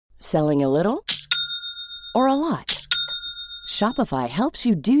Selling a little or a lot? Shopify helps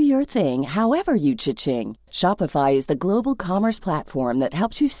you do your thing however you cha-ching. Shopify is the global commerce platform that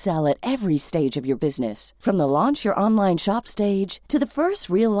helps you sell at every stage of your business. From the launch your online shop stage to the first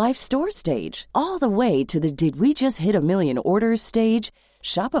real-life store stage, all the way to the did we just hit a million orders stage.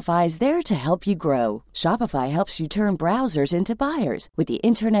 Shopify is there to help you grow. Shopify helps you turn browsers into buyers with the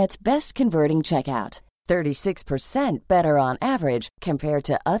internet's best converting checkout. 36% better on average compared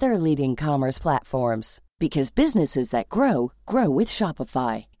to other leading commerce platforms. Because businesses that grow, grow with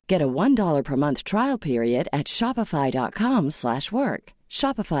Shopify. Get a $1 per month trial period at shopify.com/work.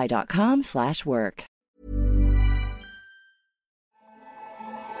 Shopify.com/work.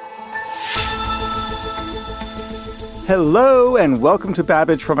 Hello and welcome to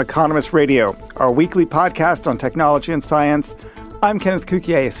Babbage from Economist Radio, our weekly podcast on technology and science. I'm Kenneth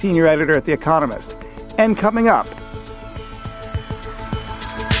Cukier, a senior editor at The Economist. And coming up,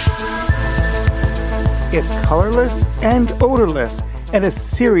 it's colorless and odorless and a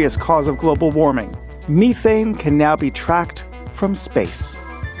serious cause of global warming. Methane can now be tracked from space.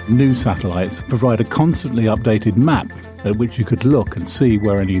 New satellites provide a constantly updated map at which you could look and see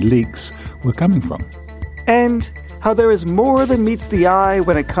where any leaks were coming from. And how there is more than meets the eye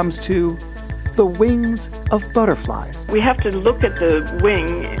when it comes to the wings of butterflies. We have to look at the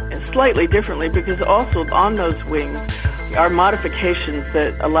wing slightly differently because also on those wings are modifications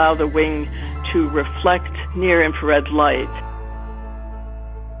that allow the wing to reflect near-infrared light.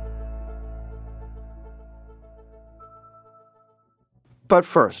 But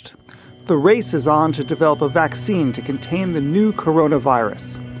first, the race is on to develop a vaccine to contain the new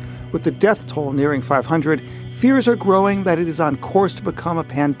coronavirus. With the death toll nearing 500, fears are growing that it is on course to become a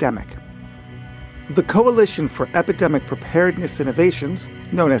pandemic. The Coalition for Epidemic Preparedness Innovations,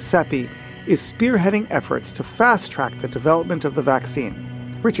 known as CEPI, is spearheading efforts to fast-track the development of the vaccine.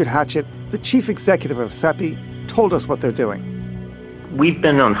 Richard Hatchett, the chief executive of CEPI, told us what they're doing. We've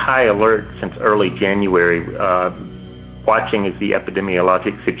been on high alert since early January, watching as the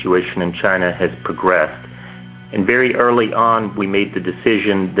epidemiologic situation in China has progressed. And very early on, we made the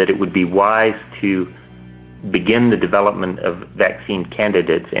decision that it would be wise to begin the development of vaccine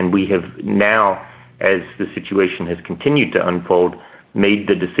candidates. And we have now, as the situation has continued to unfold, made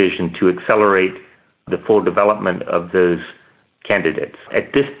the decision to accelerate the full development of those candidates.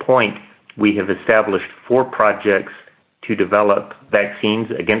 At this point, we have established 4 projects to develop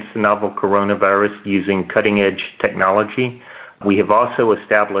vaccines against the novel coronavirus using cutting-edge technology. We have also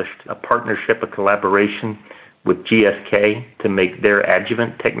established a partnership, a collaboration with GSK to make their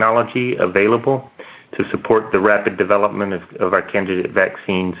adjuvant technology available to support the rapid development of our candidate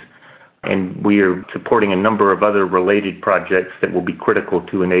vaccines. And we are supporting a number of other related projects that will be critical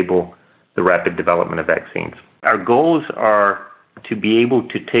to enable the rapid development of vaccines. Our goals are to be able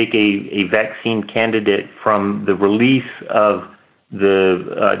to take a vaccine candidate from the release of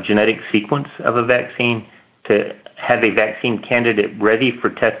the genetic sequence of a vaccine to have a vaccine candidate ready for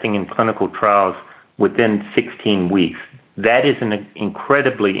testing in clinical trials within 16 weeks. That is an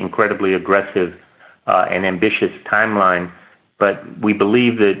incredibly aggressive and ambitious timeline, but we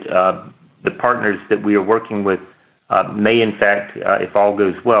believe that the partners that we are working with may, in fact, if all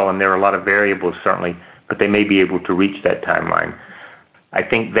goes well, and there are a lot of variables certainly, but they may be able to reach that timeline. I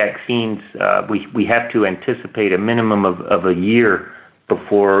think vaccines, we have to anticipate a minimum of a year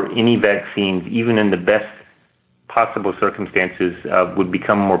before any vaccines, even in the best possible circumstances, would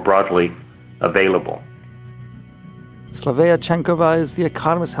become more broadly available. Slavea Chenkova is the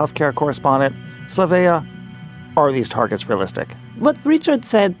Economist healthcare correspondent. Slavea, are these targets realistic? What Richard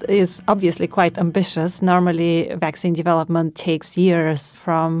said is obviously quite ambitious. Normally, vaccine development takes years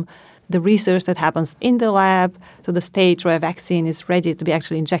from the research that happens in the lab to the stage where a vaccine is ready to be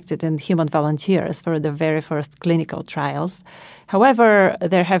actually injected in human volunteers for the very first clinical trials. However,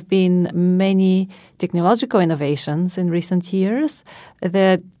 there have been many technological innovations in recent years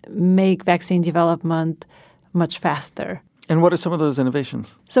that make vaccine development much faster. And what are some of those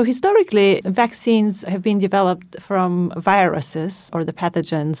innovations? So historically, vaccines have been developed from viruses or the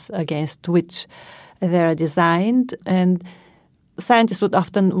pathogens against which they're designed. And scientists would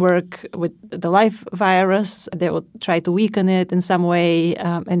often work with the live virus. They would try to weaken it in some way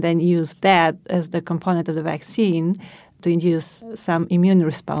and then use that as the component of the vaccine to induce some immune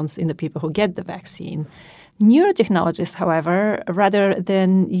response in the people who get the vaccine. Newer technologies, however, rather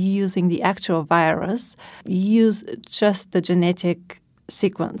than using the actual virus, use just the genetic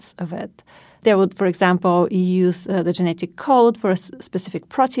sequence of it. They would, for example, use the genetic code for a specific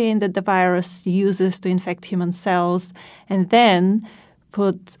protein that the virus uses to infect human cells, and then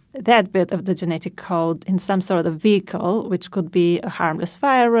put that bit of the genetic code in some sort of vehicle, which could be a harmless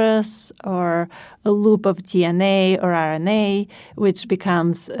virus or a loop of DNA or RNA, which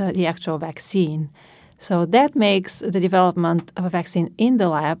becomes the actual vaccine. So that makes the development of a vaccine in the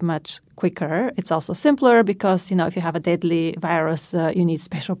lab much quicker. It's also simpler because, if you have a deadly virus, you need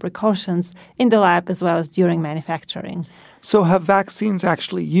special precautions in the lab as well as during manufacturing. So have vaccines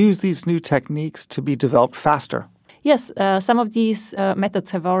actually used these new techniques to be developed faster? Yes, some of these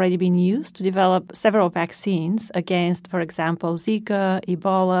methods have already been used to develop several vaccines against, for example, Zika,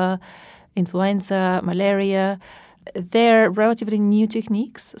 Ebola, influenza, malaria. They're relatively new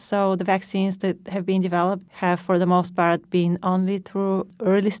techniques, so the vaccines that have been developed have, for the most part, been only through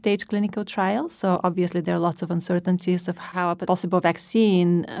early-stage clinical trials. So obviously there are lots of uncertainties of how a possible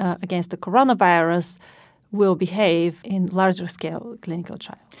vaccine against the coronavirus will behave in larger-scale clinical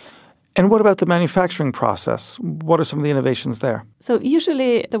trials. And what about the manufacturing process? What are some of the innovations there? So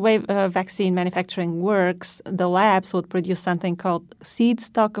usually the way vaccine manufacturing works, the labs would produce something called seed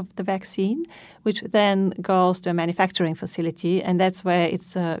stock of the vaccine, which then goes to a manufacturing facility, and that's where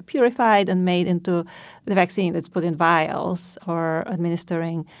it's purified and made into the vaccine that's put in vials or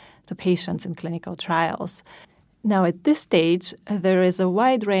administering to patients in clinical trials. Now, at this stage, there is a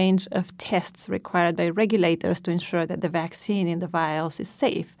wide range of tests required by regulators to ensure that the vaccine in the vials is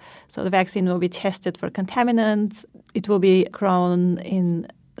safe. So the vaccine will be tested for contaminants. It will be grown in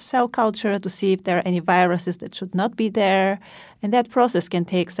cell culture to see if there are any viruses that should not be there. And that process can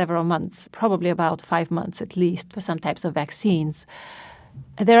take several months, probably about 5 months at least for some types of vaccines.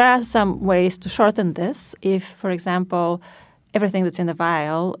 There are some ways to shorten this. If, for example, everything that's in the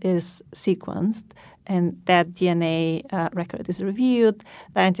vial is sequenced, and that DNA record is reviewed,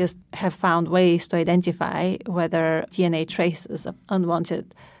 scientists have found ways to identify whether DNA traces of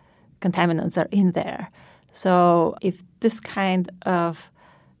unwanted contaminants are in there. So if this kind of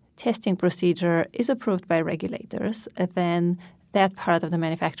testing procedure is approved by regulators, then that part of the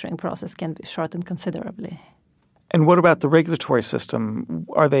manufacturing process can be shortened considerably. And what about the regulatory system?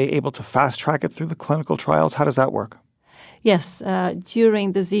 Are they able to fast-track it through the clinical trials? How does that work? Yes,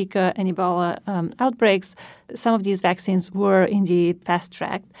 during the Zika and Ebola outbreaks, some of these vaccines were indeed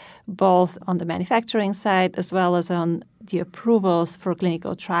fast-tracked, both on the manufacturing side as well as on the approvals for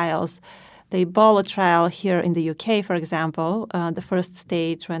clinical trials. The Ebola trial here in the UK, for example, the first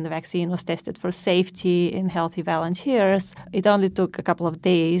stage when the vaccine was tested for safety in healthy volunteers, it only took a couple of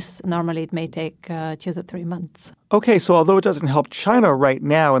days. Normally it may take 2 to 3 months. Okay, so although it doesn't help China right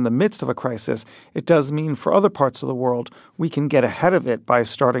now in the midst of a crisis, it does mean for other parts of the world we can get ahead of it by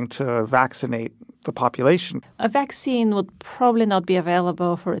starting to vaccinate the population. A vaccine would probably not be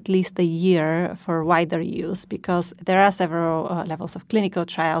available for at least a year for wider use because there are several levels of clinical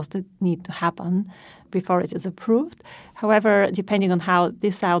trials that need to happen before it is approved. However, depending on how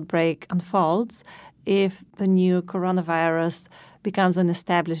this outbreak unfolds, if the new coronavirus becomes an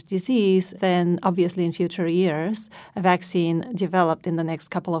established disease, then obviously in future years, a vaccine developed in the next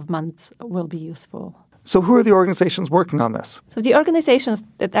couple of months will be useful. So who are the organizations working on this? So the organizations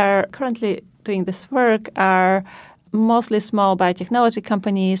that are currently doing this work are mostly small biotechnology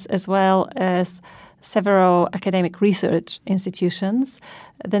companies as well as several academic research institutions.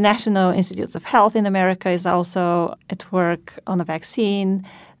 The National Institutes of Health in America is also at work on a vaccine.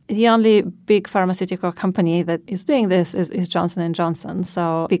 The only big pharmaceutical company that is doing this is Johnson & Johnson.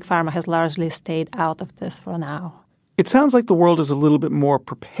 So Big Pharma has largely stayed out of this for now. It sounds like the world is a little bit more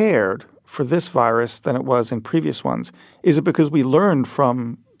prepared for this virus than it was in previous ones. Is it because we learned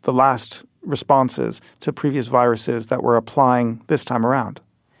from the last responses to previous viruses that we're applying this time around?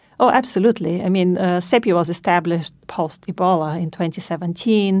 Oh, absolutely. I mean, CEPI was established post-Ebola in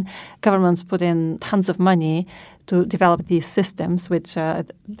 2017. Governments put in tons of money to develop these systems, which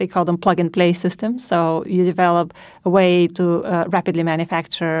they call them plug-and-play systems. So you develop a way to rapidly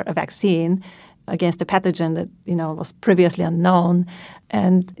manufacture a vaccine against a pathogen that, was previously unknown.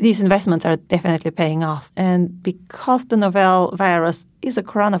 And these investments are definitely paying off. And because the novel virus is a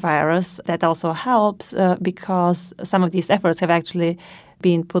coronavirus, that also helps because some of these efforts have actually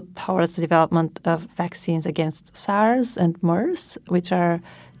been put towards the development of vaccines against SARS and MERS, which are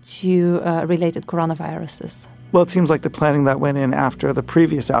two related coronaviruses. Well, it seems like the planning that went in after the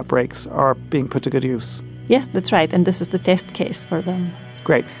previous outbreaks are being put to good use. Yes, that's right. And this is the test case for them.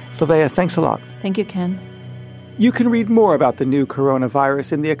 Great. Silvia, thanks a lot. Thank you, Ken. You can read more about the new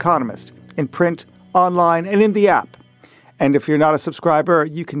coronavirus in The Economist, in print, online, and in the app. And if you're not a subscriber,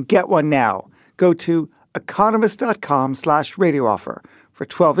 you can get one now. Go to economist.com/radio offer for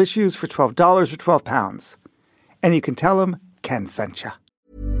 12 issues for $12 or £12. And you can tell them Ken sent you.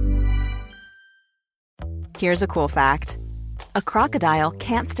 Here's a cool fact. a crocodile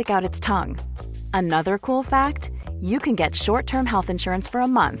can't stick out its tongue. Another cool fact, you can get short-term health insurance for a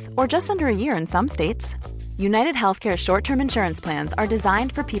month or just under a year in some states. United Healthcare short-term insurance plans are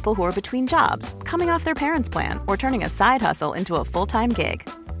designed for people who are between jobs, coming off their parents' plan, or turning a side hustle into a full-time gig.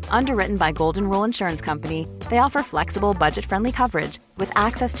 Underwritten by Golden Rule Insurance Company, they offer flexible, budget-friendly coverage with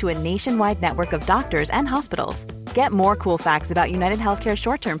access to a nationwide network of doctors and hospitals. Get more cool facts about United Healthcare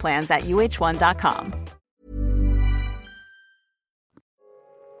short-term plans at uh1.com.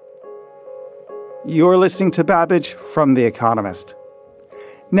 You're listening to Babbage from The Economist.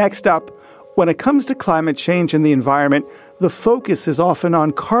 Next up, when it comes to climate change and the environment, the focus is often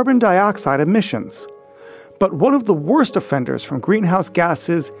on carbon dioxide emissions. But one of the worst offenders from greenhouse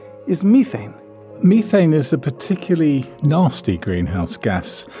gases is methane. Methane is a particularly nasty greenhouse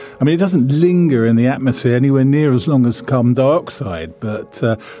gas. I mean, it doesn't linger in the atmosphere anywhere near as long as carbon dioxide, but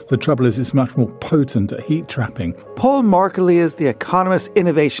the trouble is it's much more potent at heat trapping. Paul Markley is The Economist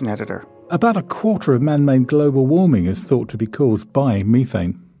innovation editor. About a quarter of man-made global warming is thought to be caused by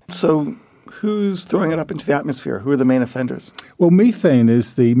methane. So who's throwing it up into the atmosphere? Who are the main offenders? Well, methane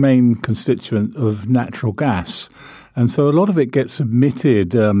is the main constituent of natural gas. And so a lot of it gets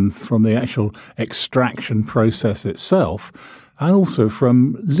emitted from the actual extraction process itself, and also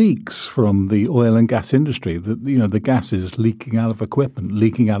from leaks from the oil and gas industry. The gas is leaking out of equipment,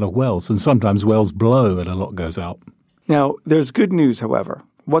 leaking out of wells, and sometimes wells blow and a lot goes out. Now, there's good news, however.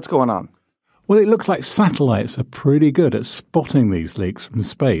 What's going on? Well, it looks like satellites are pretty good at spotting these leaks from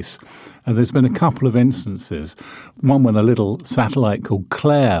space. And there's been a couple of instances. One when a little satellite called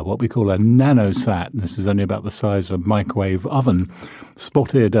Claire, what we call a nanosat, this is only about the size of a microwave oven,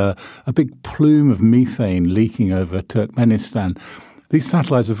 spotted a big plume of methane leaking over Turkmenistan. These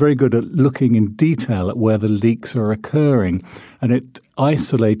satellites are very good at looking in detail at where the leaks are occurring, and it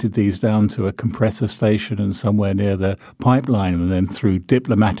isolated these down to a compressor station and somewhere near the pipeline, and then through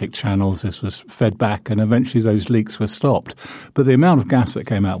diplomatic channels this was fed back, and eventually those leaks were stopped. But the amount of gas that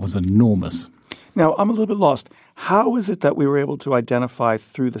came out was enormous. Now, I'm a little bit lost. How is it that we were able to identify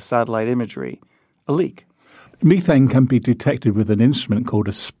through the satellite imagery a leak? Methane can be detected with an instrument called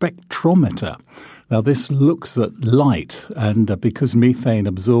a spectrometer. Now, this looks at light, and because methane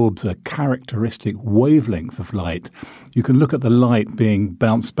absorbs a characteristic wavelength of light, you can look at the light being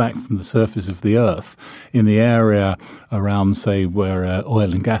bounced back from the surface of the Earth in the area around, say, where an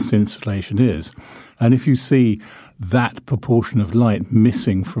oil and gas installation is. And if you see that proportion of light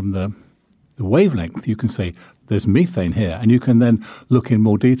missing from the wavelength, you can say there's methane here, and you can then look in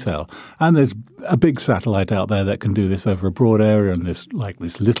more detail. And there's a big satellite out there that can do this over a broad area, and there's like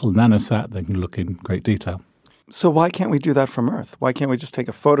this little nanosat that can look in great detail. So why can't we do that from Earth? Why can't we just take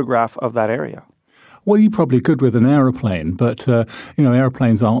a photograph of that area? Well, you probably could with an aeroplane, but,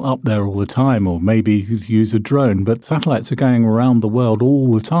 aeroplanes aren't up there all the time, or maybe you could use a drone. But satellites are going around the world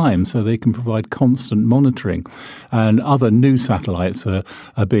all the time, so they can provide constant monitoring. And other new satellites are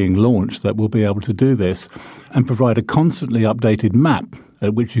being launched that will be able to do this and provide a constantly updated map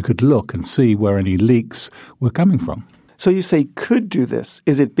at which you could look and see where any leaks were coming from. So you say could do this.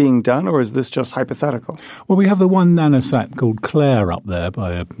 Is it being done, or is this just hypothetical? Well, we have the one nanosat called Claire up there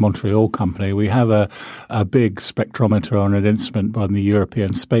by a Montreal company. We have a big spectrometer on an instrument by the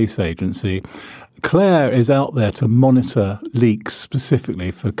European Space Agency. Claire is out there to monitor leaks specifically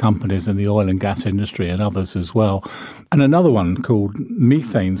for companies in the oil and gas industry and others as well. And another one called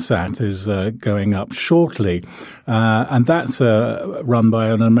MethaneSat is going up shortly. And that's run by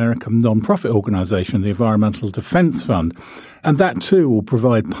an American nonprofit organization, the Environmental Defense Fund. And that too will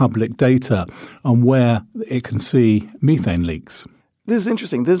provide public data on where it can see methane leaks. This is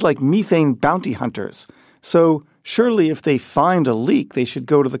interesting. This is like methane bounty hunters. So surely if they find a leak, they should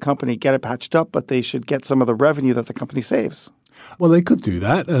go to the company, get it patched up, but they should get some of the revenue that the company saves. Well, they could do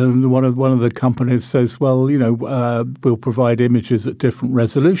that. One of the companies says, well, we'll provide images at different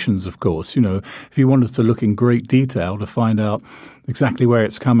resolutions, of course. If you want us to look in great detail to find out exactly where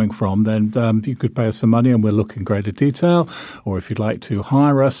it's coming from, then you could pay us some money and we'll look in greater detail. Or if you'd like to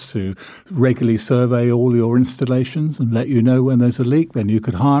hire us to regularly survey all your installations and let you know when there's a leak, then you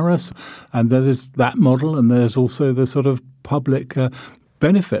could hire us. And there's that model, and there's also the sort of public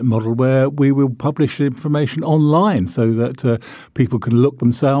benefit model where we will publish information online so that people can look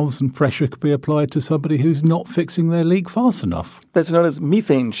themselves and pressure could be applied to somebody who's not fixing their leak fast enough. That's known as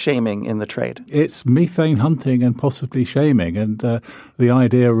methane shaming in the trade. It's methane hunting and possibly shaming. And the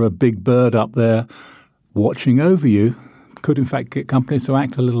idea of a big bird up there watching over you could in fact get companies to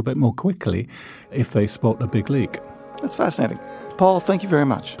act a little bit more quickly if they spot a big leak. That's fascinating. Paul, thank you very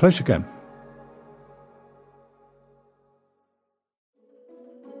much. Pleasure, Ken.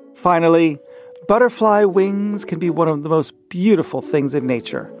 Finally, Butterfly wings can be one of the most beautiful things in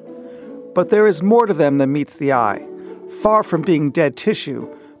nature. But there is more to them than meets the eye. Far from being dead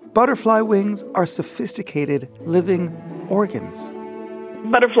tissue, butterfly wings are sophisticated living organs.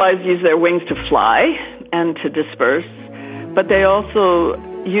 Butterflies use their wings to fly and to disperse, but they also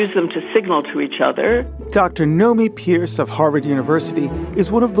use them to signal to each other. Dr. Nomi Pierce of Harvard University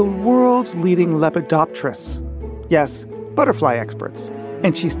is one of the world's leading lepidopterists. Yes, butterfly experts.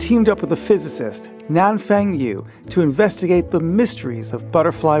 And she's teamed up with a physicist, Nanfeng Yu, to investigate the mysteries of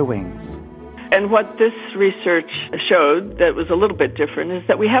butterfly wings. And what this research showed that was a little bit different is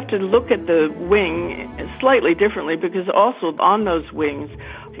that we have to look at the wing slightly differently, because also on those wings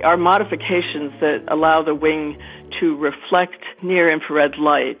are modifications that allow the wing to reflect near-infrared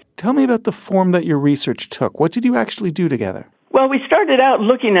light. Tell me about the form that your research took. What did you actually do together? Well, we started out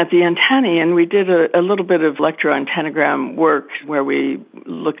looking at the antennae, and we did a little bit of electroantennogram work where we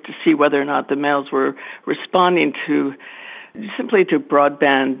looked to see whether or not the males were responding simply to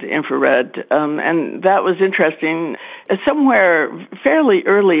broadband infrared. And that was interesting. Somewhere fairly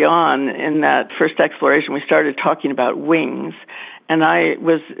early on in that first exploration, we started talking about wings. And I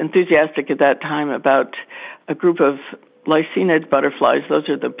was enthusiastic at that time about a group of lycaenid butterflies. Those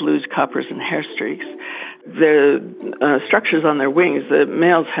are the blues, coppers, and hair streaks. The structures on their wings, the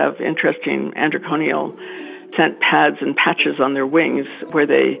males have interesting androconial scent pads and patches on their wings where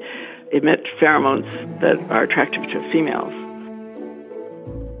they emit pheromones that are attractive to females.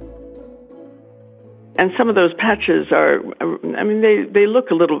 And some of those patches they look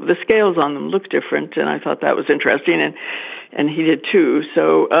a little, the scales on them look different, and I thought that was interesting, and he did too.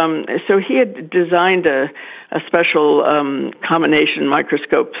 So he had designed a special combination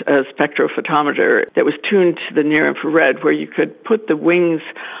microscope spectrophotometer that was tuned to the near-infrared, where you could put the wings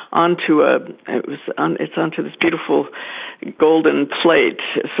onto it's onto this beautiful golden plate,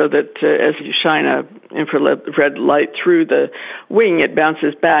 so that as you shine a infrared light through the wing, it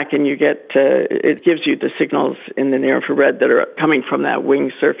bounces back, and you get it gives you the signals in the near-infrared that are coming from that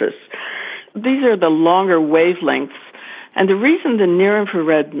wing surface. These are the longer wavelengths, and the reason the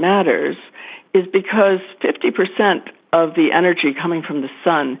near-infrared matters is because 50% of the energy coming from the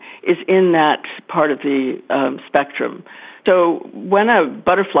sun is in that part of the spectrum. So when a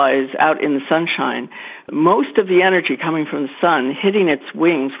butterfly is out in the sunshine, most of the energy coming from the sun hitting its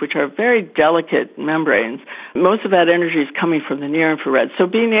wings, which are very delicate membranes, most of that energy is coming from the near-infrared. So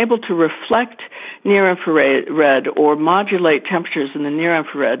being able to reflect near-infrared or modulate temperatures in the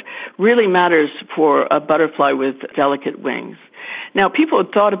near-infrared really matters for a butterfly with delicate wings. Now, people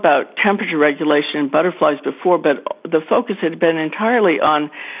had thought about temperature regulation in butterflies before, but the focus had been entirely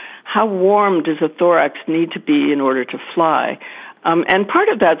on how warm does a thorax need to be in order to fly. And part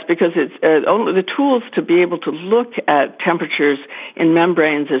of that's because it's only the tools to be able to look at temperatures in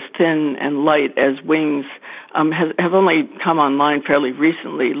membranes as thin and light as wings have only come online fairly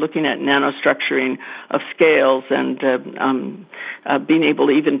recently, looking at nanostructuring of scales and being able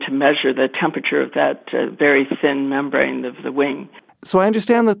even to measure the temperature of that very thin membrane of the wing. So I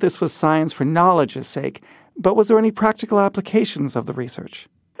understand that this was science for knowledge's sake, but was there any practical applications of the research?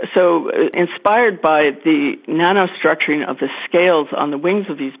 So inspired by the nanostructuring of the scales on the wings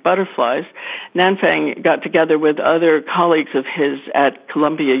of these butterflies, Nanfeng got together with other colleagues of his at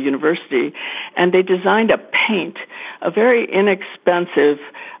Columbia University, and they designed a paint, a very inexpensive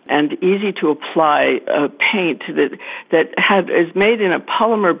and easy to apply paint that is made in a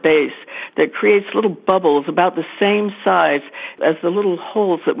polymer base that creates little bubbles about the same size as the little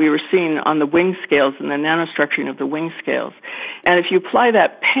holes that we were seeing on the wing scales and the nanostructuring of the wing scales. And if you apply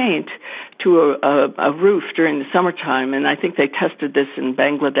that paint to a roof during the summertime, and I think they tested this in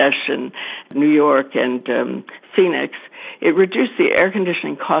Bangladesh and New York and Phoenix, it reduced the air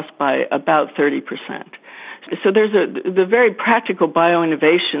conditioning cost by about 30%. So there's the very practical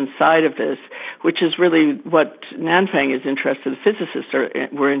bioinnovation side of this, which is really what Nanfeng is interested in, the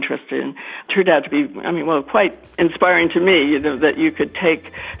physicists were interested in. Turned out to be, quite inspiring to me, that you could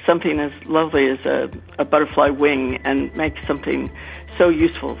take something as lovely as a butterfly wing and make something so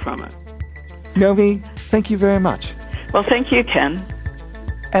useful from it. Nomi, thank you very much. Well, thank you, Ken.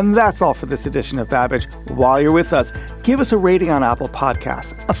 And that's all for this edition of Babbage. While you're with us, give us a rating on Apple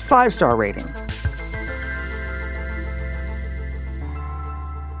Podcasts, a 5-star rating.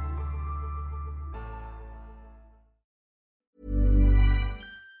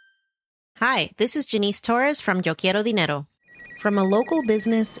 Hi, this is Janice Torres from Yo Quiero Dinero. From a local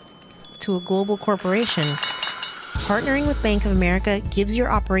business to a global corporation, partnering with Bank of America gives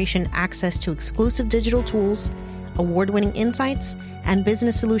your operation access to exclusive digital tools, award-winning insights, and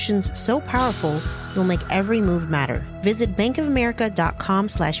business solutions so powerful, you'll make every move matter. Visit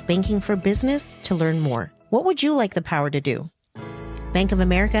bankofamerica.com/banking for business to learn more. What would you like the power to do? Bank of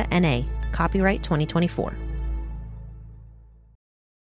America, N.A., copyright 2024.